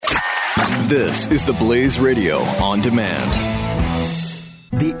This is the Blaze Radio on demand.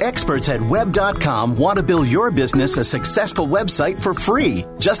 The experts at Web.com want to build your business a successful website for free,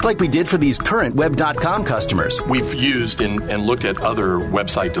 just like we did for these current Web.com customers. We've used and looked at other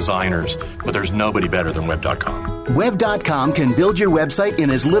website designers, but there's nobody better than Web.com. Web.com can build your website in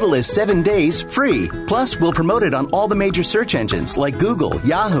as little as 7 days free. Plus, we'll promote it on all the major search engines like Google,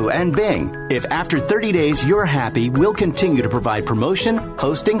 Yahoo, and Bing. If after 30 days you're happy, we'll continue to provide promotion,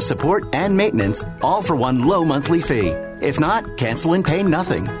 hosting, support, and maintenance, all for one low monthly fee. If not, cancel and pay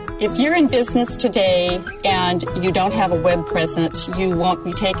nothing. If you're in business today and you don't have a web presence, you won't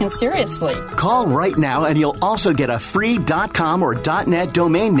be taken seriously. Call right now and you'll also get a free .com or .net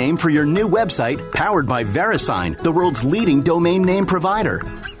domain name for your new website powered by VeriSign, the world's leading domain name provider.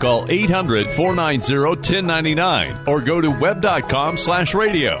 Call 800-490-1099 or go to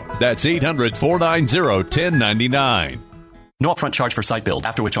web.com/radio. That's 800-490-1099. No upfront charge for site build,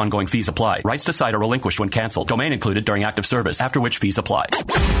 after which ongoing fees apply. Rights to site are relinquished when canceled. Domain included during active service, after which fees apply.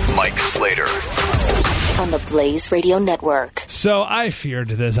 Mike Slater. On the Blaze Radio Network. So I feared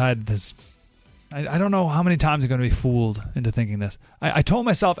this. I don't know how many times I'm going to be fooled into thinking this. I told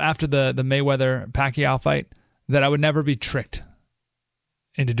myself after the Mayweather-Pacquiao fight that I would never be tricked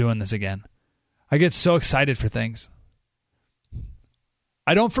into doing this again. I get so excited for things.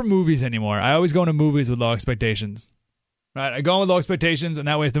 I don't for movies anymore. I always go into movies with low expectations. Right, I go in with low expectations, and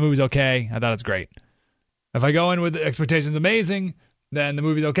that way if the movie's okay, I thought it's great. If I go in with expectations amazing, then the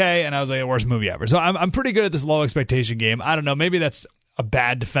movie's okay, and I was like, the worst movie ever. So I'm pretty good at this low expectation game. I don't know, maybe that's a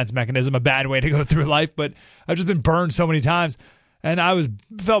bad defense mechanism, a bad way to go through life, but I've just been burned so many times, and I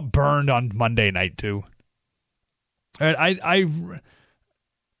felt burned on Monday night too. All right,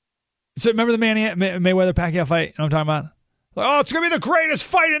 so remember the Mayweather-Pacquiao fight? You know what I'm talking about? Like, oh, it's going to be the greatest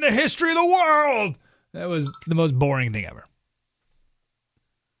fight in the history of the world! That was the most boring thing ever.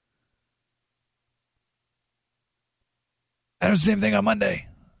 And it was the same thing on Monday.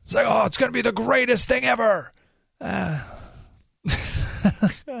 It's like, oh, it's going to be the greatest thing ever. I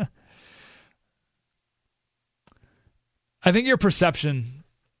think your perception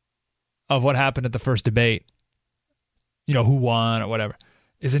of what happened at the first debate, you know, who won or whatever,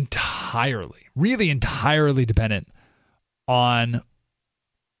 is really entirely dependent on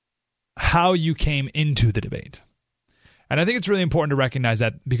how you came into the debate. And I think it's really important to recognize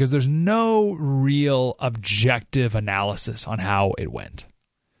that because there's no real objective analysis on how it went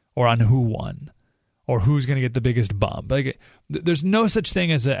or on who won or who's going to get the biggest bump. Like, there's no such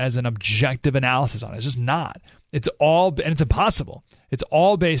thing as an objective analysis on it. It's just not. It's all, and it's impossible. It's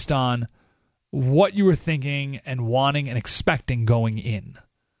all based on what you were thinking and wanting and expecting going in.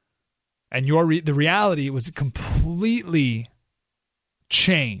 And the reality was completely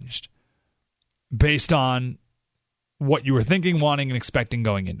changed based on what you were thinking, wanting, and expecting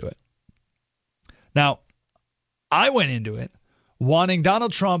going into it. Now, I went into it wanting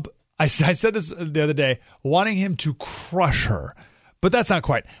Donald Trump, I said this the other day, wanting him to crush her. But that's not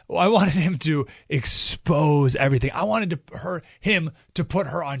quite. I wanted him to expose everything. I wanted him to put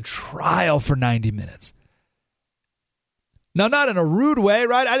her on trial for 90 minutes. Now, not in a rude way,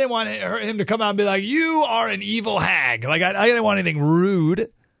 right? I didn't want him to come out and be like, you are an evil hag. Like, I didn't want anything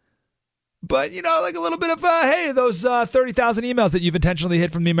rude. But, you know, like a little bit of, hey, those 30,000 emails that you've intentionally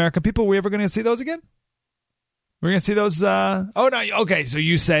hid from the American people, are we ever going to see those again? We're going to see those, oh, no, okay, so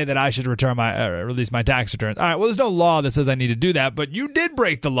you say that I should release my tax returns. All right, well, there's no law that says I need to do that, but you did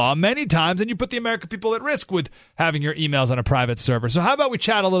break the law many times, and you put the American people at risk with having your emails on a private server. So how about we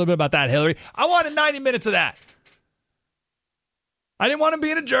chat a little bit about that, Hillary? I wanted 90 minutes of that. I didn't want him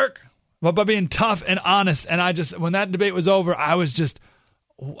being a jerk, but by being tough and honest, and when that debate was over, I was just...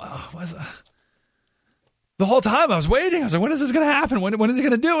 the whole time I was waiting. I was like, when is this going to happen? When is he going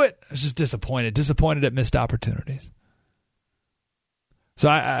to do it? I was just disappointed at missed opportunities.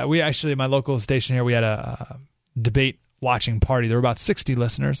 So we actually, my local station here, we had a debate watching party. There were about 60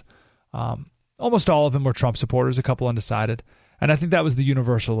 listeners. Almost all of them were Trump supporters, a couple undecided. And I think that was the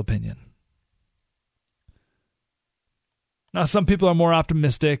universal opinion. Now, some people are more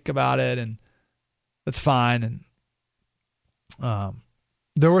optimistic about it, and that's fine. And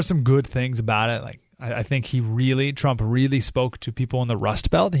there were some good things about it. Like, I think Trump really spoke to people in the Rust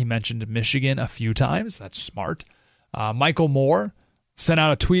Belt. He mentioned Michigan a few times. That's smart. Michael Moore sent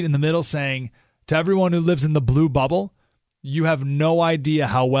out a tweet in the middle saying, to everyone who lives in the blue bubble, you have no idea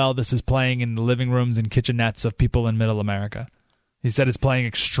how well this is playing in the living rooms and kitchenettes of people in middle America. He said it's playing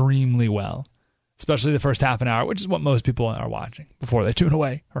extremely well, especially the first half an hour, which is what most people are watching before they tune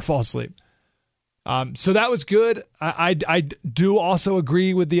away or fall asleep. So that was good. I do also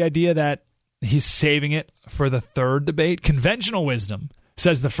agree with the idea that he's saving it for the third debate. Conventional wisdom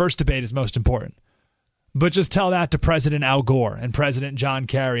says the first debate is most important. But just tell that to President Al Gore and President John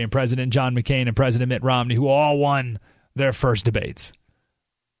Kerry and President John McCain and President Mitt Romney, who all won their first debates.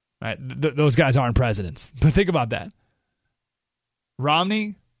 Right? Those guys aren't presidents. But think about that.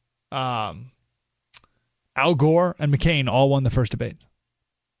 Romney, Al Gore, and McCain all won the first debates.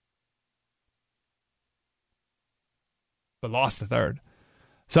 But lost the third.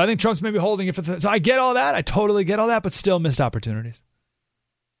 So I think Trump's maybe holding it for the third. So I get all that. I totally get all that, but still missed opportunities.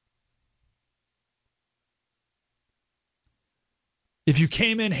 If you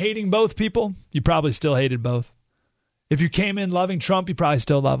came in hating both people, you probably still hated both. If you came in loving Trump, you probably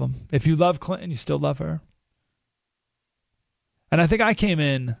still love him. If you love Clinton, you still love her. And I think I came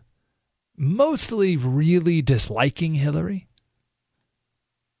in mostly really disliking Hillary.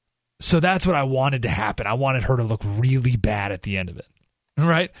 So that's what I wanted to happen. I wanted her to look really bad at the end of it.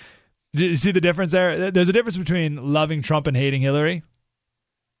 Right? Do you see the difference there? There's a difference between loving Trump and hating Hillary.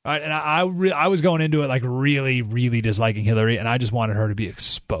 Right? And I was going into it like really, really disliking Hillary, and I just wanted her to be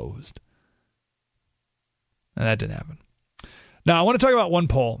exposed. And that didn't happen. Now, I want to talk about one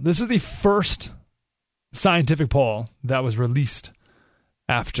poll. This is the first scientific poll that was released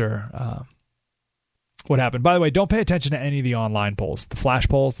after what happened. By the way, don't pay attention to any of the online polls. The flash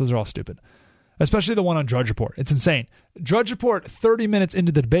polls, those are all stupid. Especially the one on Drudge Report. It's insane. Drudge Report, 30 minutes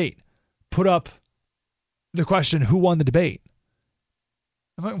into the debate, put up the question, who won the debate?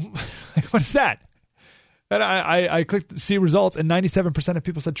 I'm like, what is that? And I clicked see results, and 97% of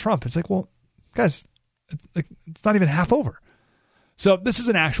people said Trump. It's like, well, guys, it's not even half over. So this is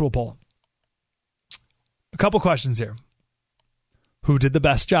an actual poll. A couple questions here. Who did the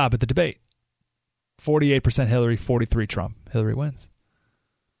best job at the debate? 48% Hillary, 43% Trump. Hillary wins.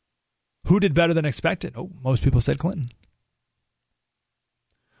 Who did better than expected? Oh, most people said Clinton.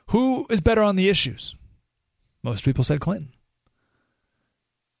 Who is better on the issues? Most people said Clinton.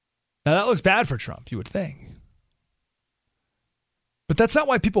 Now, that looks bad for Trump, you would think. But that's not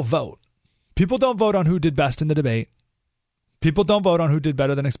why people vote. People don't vote on who did best in the debate. People don't vote on who did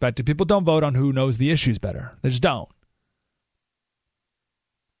better than expected. People don't vote on who knows the issues better. They just don't.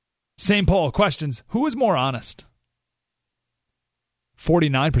 Same poll. Questions. Who is more honest?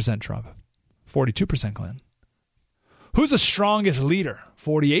 49% Trump. 42% Clinton. Who's the strongest leader?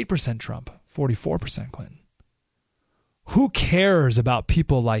 48% Trump. 44% Clinton. Who cares about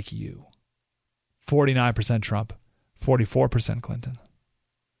people like you? 49% Trump, 44% Clinton.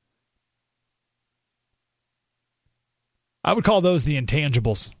 I would call those the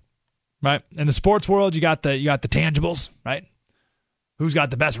intangibles, right? In the sports world, you got the tangibles, right? Who's got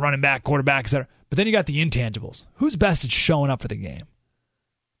the best running back, quarterback, etc. But then you got the intangibles. Who's best at showing up for the game?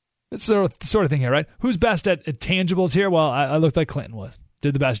 It's the sort of thing here, right? Who's best at tangibles here? Well, I looked like Clinton was.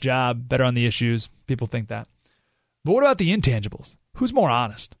 Did the best job, better on the issues. People think that. But what about the intangibles? Who's more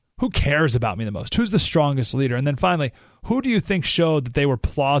honest? Who cares about me the most? Who's the strongest leader? And then finally, who do you think showed that they were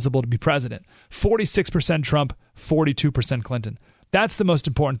plausible to be president? 46% Trump, 42% Clinton. That's the most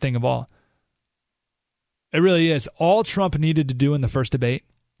important thing of all. It really is. All Trump needed to do in the first debate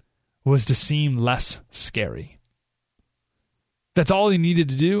was to seem less scary. That's all he needed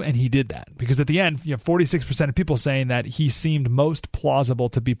to do, and he did that. Because at the end, 46% of people saying that he seemed most plausible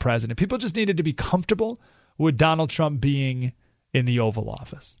to be president. People just needed to be comfortable with Donald Trump being in the Oval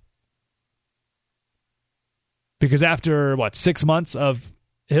Office. Because after, 6 months of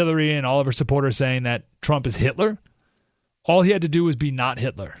Hillary and all of her supporters saying that Trump is Hitler, all he had to do was be not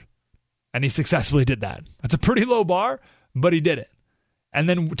Hitler. And he successfully did that. That's a pretty low bar, but he did it. And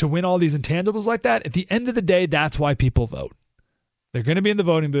then to win all these intangibles like that, at the end of the day, that's why people vote. They're going to be in the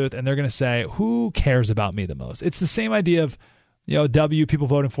voting booth, and they're going to say, who cares about me the most? It's the same idea of, people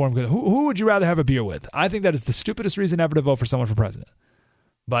voting for him. Who would you rather have a beer with? I think that is the stupidest reason ever to vote for someone for president.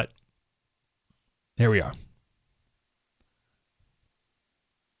 But here we are.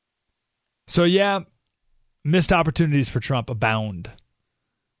 So, missed opportunities for Trump abound.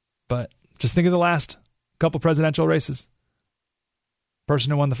 But just think of the last couple presidential races.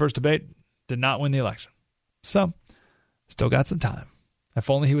 Person who won the first debate did not win the election. So, still got some time. If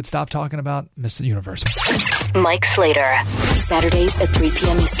only he would stop talking about Miss Universe. Mike Slater, Saturdays at 3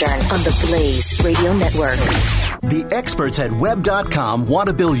 p.m. Eastern on the Blaze Radio Network. The experts at Web.com want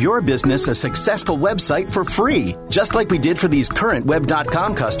to build your business a successful website for free, just like we did for these current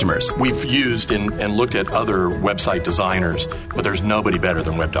Web.com customers. We've used and looked at other website designers, but there's nobody better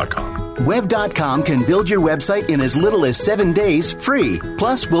than Web.com. Web.com can build your website in as little as 7 days free.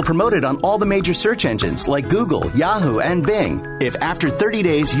 Plus, we'll promote it on all the major search engines like Google, Yahoo, and Bing. If after 30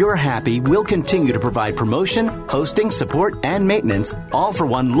 days you're happy, we'll continue to provide promotion, hosting, support, and maintenance, all for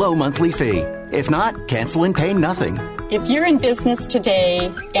one low monthly fee. If not, cancel and pay nothing. If you're in business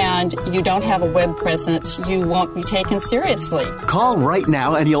today and you don't have a web presence, you won't be taken seriously. Call right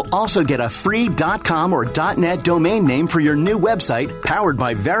now and you'll also get a free .com or .net domain name for your new website powered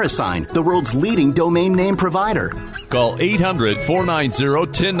by VeriSign, the world's leading domain name provider. Call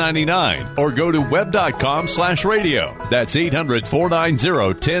 800-490-1099 or go to web.com/radio. That's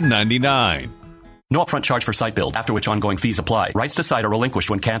 800-490-1099. No upfront charge for site build, after which ongoing fees apply. Rights to site are relinquished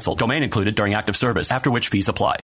when canceled. Domain included during active service, after which fees apply.